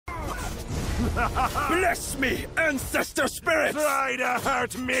Bless me, ancestor spirits! Try to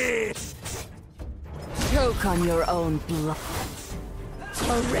hurt me! Choke on your own blood.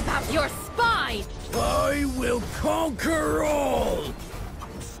 Or rip out your spine! I will conquer all!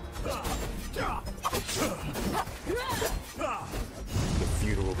 The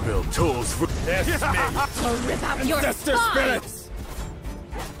feudal will build tools for... Bless me, Or rip out your ancestor spine! spirits!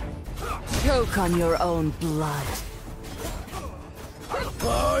 Choke on your own blood.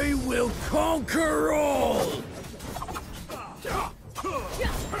 I will conquer all!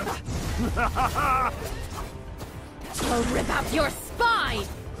 Or rip out your spine!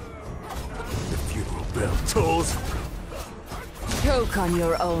 The feudal will build tools. Choke on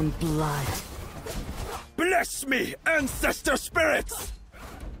your own blood. Bless me, ancestor spirits!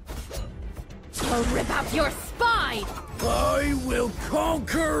 Or rip out your spine! I will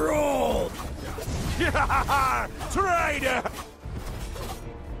conquer all! Try to...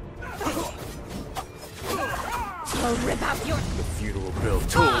 Or rip out your... The feudal will build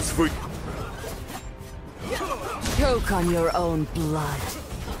tools for... Choke on your own blood.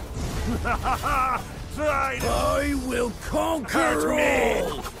 Try to... I will conquer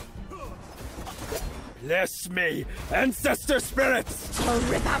all! Bless me, ancestor spirits! Or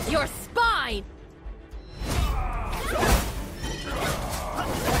rip out your spine!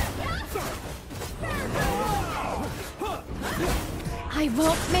 I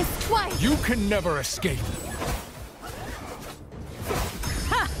won't miss twice! You can never escape.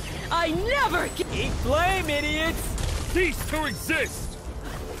 Ha! I never eat flame, idiots! Cease to exist!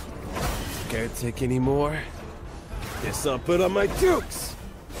 Can't take any more. Guess I'll put on my dukes.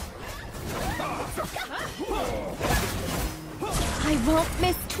 I won't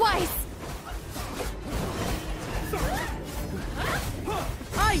miss twice!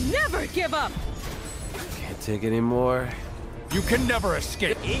 I never give up! Can't take any more. You can never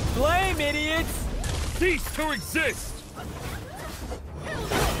escape. Eat flame, idiots! Cease to exist!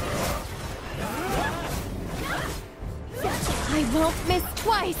 I won't miss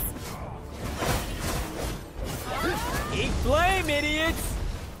twice! Eat flame, idiots!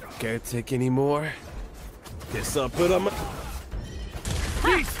 Can't take any more. Guess I'll put on my...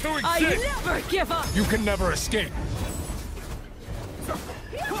 Cease to I exist! never give up! You can never escape.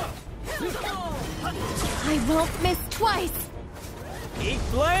 I won't miss twice! Eat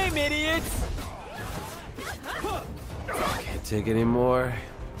flame, idiots! Can't take any more.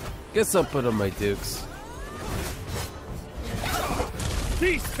 Guess I'll put on my dukes.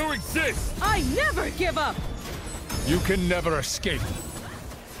 Cease to exist! I never give up! You can never escape.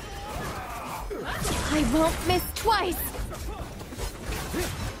 I won't miss twice!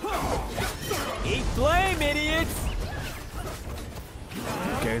 Eat flame, idiots!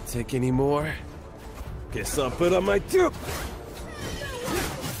 Can't take any more. Guess I'll put on my duke.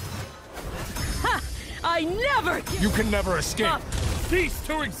 Ha! I never give You can never escape. up! Cease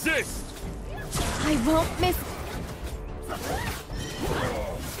to exist! I won't miss...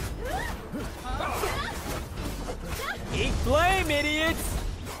 Eat flame, idiots!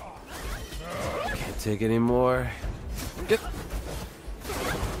 Can't take any more.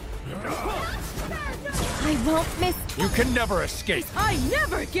 I won't miss... You can never escape. I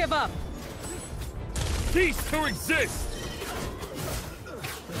never give up! Cease to exist!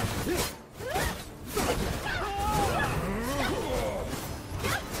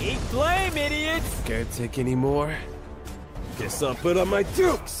 Eat flame, idiots! Can't take any more. Guess I'll put on my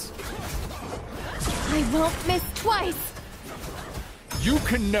dukes. I won't miss twice! You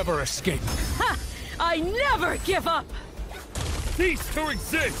can never escape. Ha! I never give up! Cease to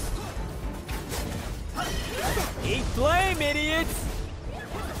exist! Eat flame, idiots!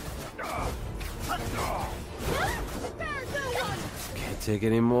 Can't take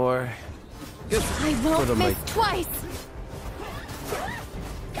any more. Guess I Put won't on my- miss twice!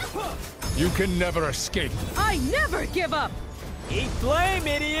 You can never escape. I never give up! Eat flame,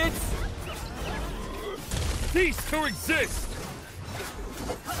 idiots! Cease to exist!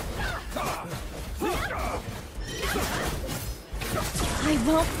 I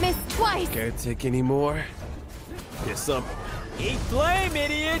won't miss twice! Can't take any more. Guess I'll... Eat flame,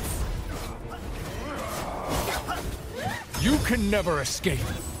 idiots! You can never escape.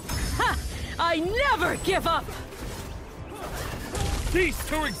 Ha! I never give up! Cease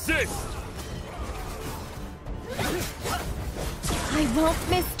to exist! I won't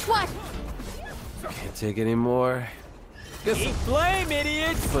miss twice! Can't take any more. Guess Eat flame,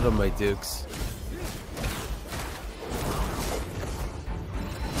 idiots! I'll put on my dukes.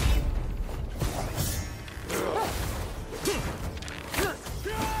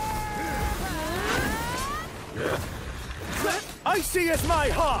 Icy as my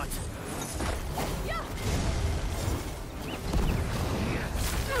heart!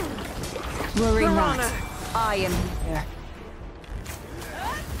 Worry not. I am here.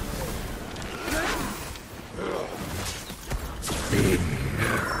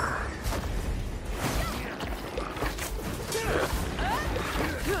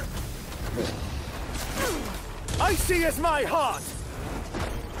 Icy as my heart!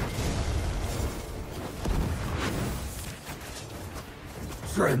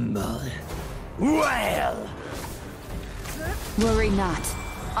 Tremble. Wail! Worry not.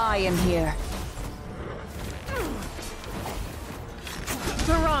 I am here.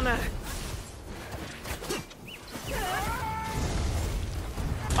 Piranha!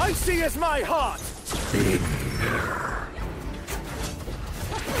 Icy as my heart!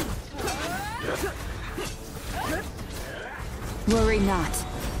 Worry not.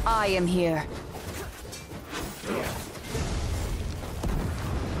 I am here.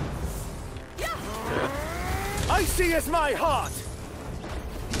 Icy as my heart!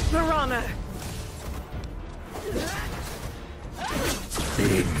 Piranha!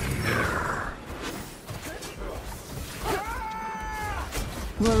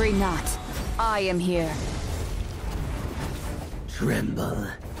 Worry not. I am here. Tremble.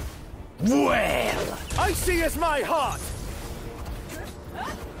 Wail! Icy as my heart!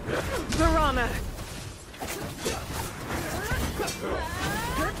 Piranha!